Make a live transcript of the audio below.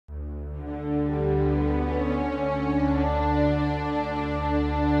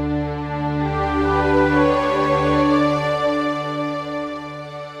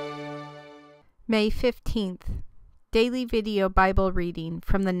May 15th, Daily Video Bible Reading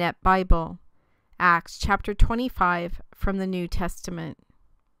from the Net Bible, Acts chapter 25 from the New Testament.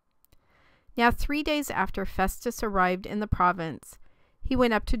 Now 3 days after Festus arrived in the province, he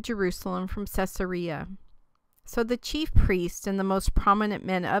went up to Jerusalem from Caesarea. So the chief priest and the most prominent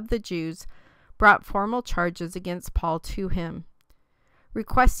men of the Jews brought formal charges against Paul to him.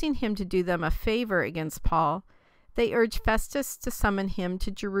 Requesting him to do them a favor against Paul, they urged Festus to summon him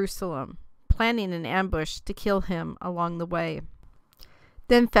to Jerusalem, planning an ambush to kill him along the way.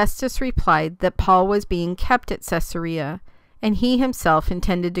 Then Festus replied that Paul was being kept at Caesarea, and he himself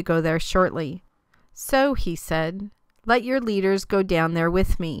intended to go there shortly. So, he said, let your leaders go down there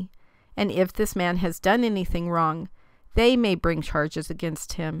with me, and if this man has done anything wrong, they may bring charges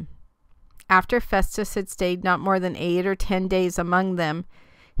against him. After Festus had stayed not more than 8 or 10 days among them,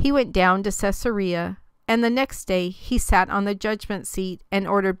 he went down to Caesarea, and the next day he sat on the judgment seat and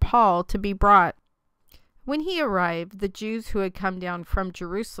ordered Paul to be brought. When he arrived, the Jews who had come down from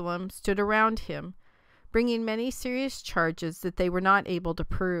Jerusalem stood around him, bringing many serious charges that they were not able to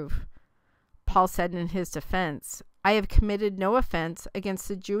prove. Paul said in his defense, I have committed no offense against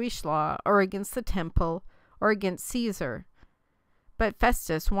the Jewish law or against the temple or against Caesar. But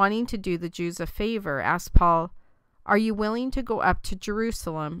Festus, wanting to do the Jews a favor, asked Paul, are you willing to go up to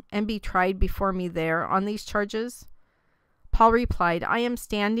Jerusalem and be tried before me there on these charges? Paul replied, I am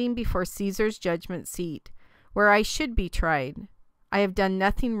standing before Caesar's judgment seat, where I should be tried. I have done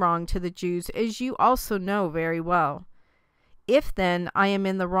nothing wrong to the Jews, as you also know very well. If then I am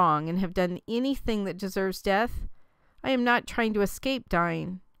in the wrong and have done anything that deserves death, I am not trying to escape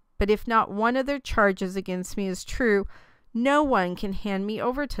dying. But if not one of their charges against me is true, no one can hand me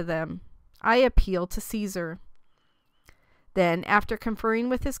over to them. I appeal to Caesar. Then, after conferring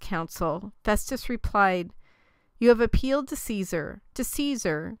with his council, Festus replied, you have appealed to Caesar. To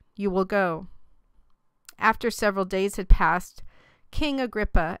Caesar you will go. After several days had passed, King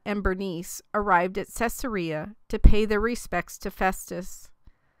Agrippa and Bernice arrived at Caesarea to pay their respects to Festus.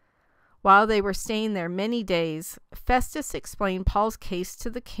 While they were staying there many days, Festus explained Paul's case to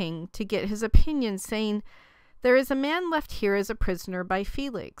the king to get his opinion, saying, there is a man left here as a prisoner by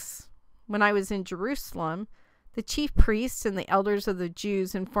Felix. When I was in Jerusalem, the chief priests and the elders of the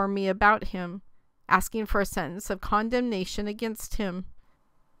Jews informed me about him, asking for a sentence of condemnation against him.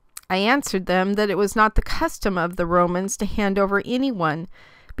 I answered them that it was not the custom of the Romans to hand over anyone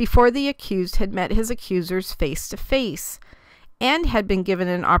before the accused had met his accusers face to face, and had been given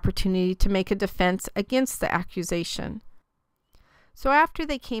an opportunity to make a defense against the accusation. So after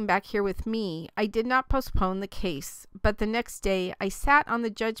they came back here with me, I did not postpone the case, but the next day I sat on the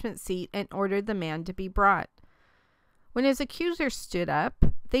judgment seat and ordered the man to be brought. When his accusers stood up,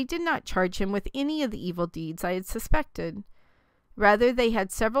 they did not charge him with any of the evil deeds I had suspected. Rather, they had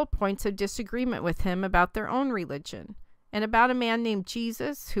several points of disagreement with him about their own religion, and about a man named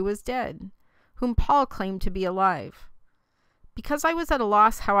Jesus who was dead, whom Paul claimed to be alive. Because I was at a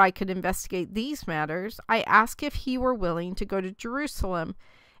loss how I could investigate these matters, I asked if he were willing to go to Jerusalem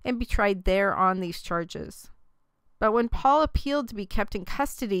and be tried there on these charges. But when Paul appealed to be kept in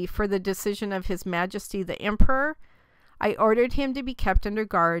custody for the decision of His Majesty the Emperor, I ordered him to be kept under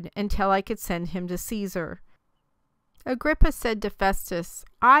guard until I could send him to Caesar. Agrippa said to Festus,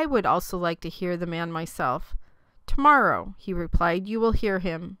 I would also like to hear the man myself. Tomorrow, he replied, you will hear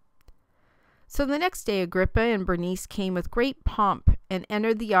him. So the next day Agrippa and Bernice came with great pomp and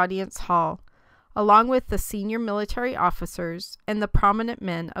entered the audience hall, along with the senior military officers and the prominent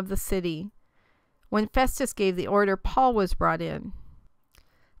men of the city. When Festus gave the order, Paul was brought in.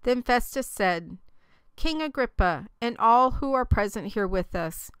 Then Festus said, King Agrippa, and all who are present here with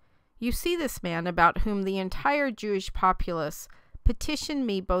us, you see this man about whom the entire Jewish populace petitioned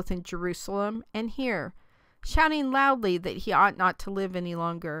me both in Jerusalem and here, shouting loudly that he ought not to live any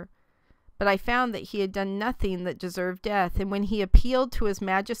longer. But I found that he had done nothing that deserved death, and when he appealed to His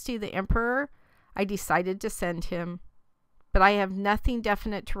Majesty the Emperor, I decided to send him. But I have nothing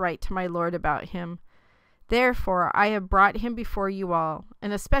definite to write to my lord about him. Therefore, I have brought him before you all,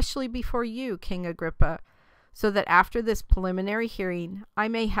 and especially before you, King Agrippa, so that after this preliminary hearing, I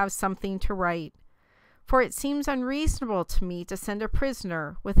may have something to write. For it seems unreasonable to me to send a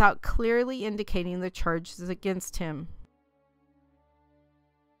prisoner without clearly indicating the charges against him.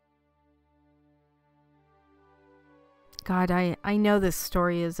 God, I know this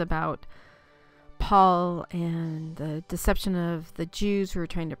story is about Paul and the deception of the Jews who are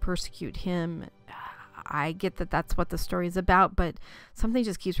trying to persecute him. I get that that's what the story is about, but something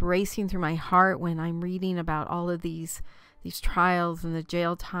just keeps racing through my heart when I'm reading about all of these trials and the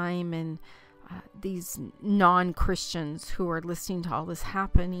jail time, and these non-Christians who are listening to all this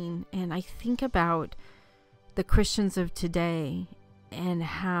happening. And I think about the Christians of today and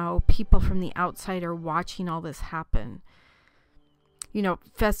how people from the outside are watching all this happen. You know,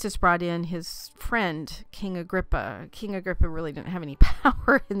 Festus brought in his friend, King Agrippa. King Agrippa really didn't have any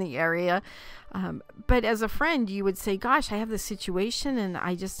power in the area. But as a friend, you would say, gosh, I have this situation and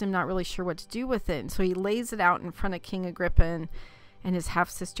I just am not really sure what to do with it. And so he lays it out in front of King Agrippa and his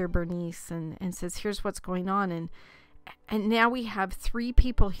half-sister Bernice and says, here's what's going on. And now we have 3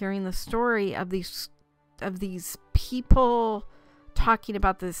 people hearing the story of these people talking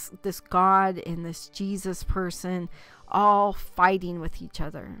about this God and this Jesus person all fighting with each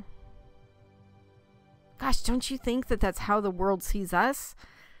other. Gosh, don't you think that that's how the world sees us?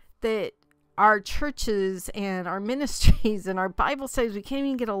 That our churches and our ministries and our Bible studies, we can't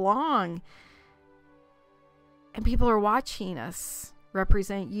even get along. And people are watching us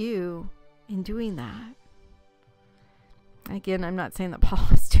represent you in doing that. Again, I'm not saying that Paul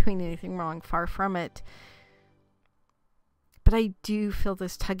is doing anything wrong, far from it. But I do feel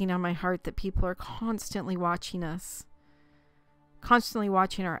this tugging on my heart that people are constantly watching us, constantly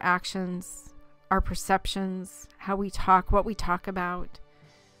watching our actions, our perceptions, how we talk, what we talk about.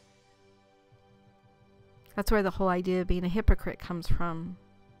 That's where the whole idea of being a hypocrite comes from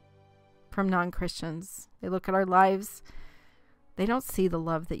non-Christians. They look at our lives. They don't see the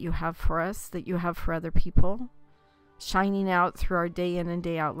love that you have for us, that you have for other people, shining out through our day in and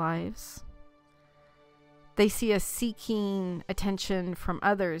day out lives. They see us seeking attention from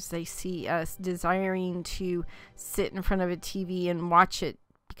others. They see us desiring to sit in front of a TV and watch it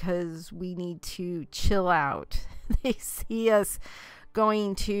because we need to chill out. They see us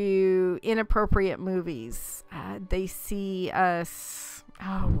going to inappropriate movies. They see us,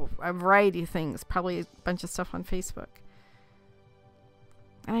 a variety of things, probably a bunch of stuff on Facebook.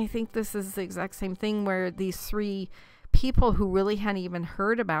 And I think this is the exact same thing where these 3 people who really hadn't even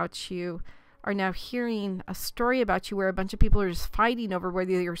heard about you are now hearing a story about you where a bunch of people are just fighting over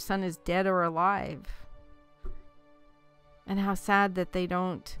whether your son is dead or alive. And how sad that they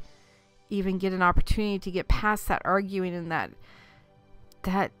don't even get an opportunity to get past that arguing and that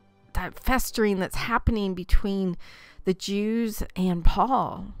festering that's happening between the Jews and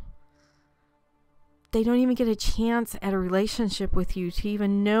Paul. They don't even get a chance at a relationship with you to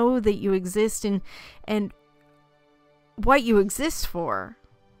even know that you exist and what you exist for.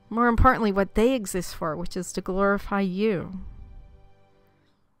 More importantly, what they exist for, which is to glorify you.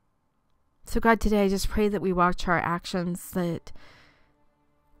 So God, today I just pray that we watch our actions, that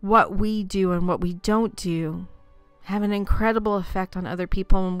what we do and what we don't do have an incredible effect on other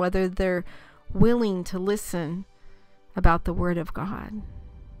people and whether they're willing to listen about the Word of God.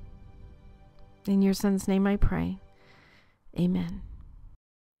 In your Son's name I pray. Amen.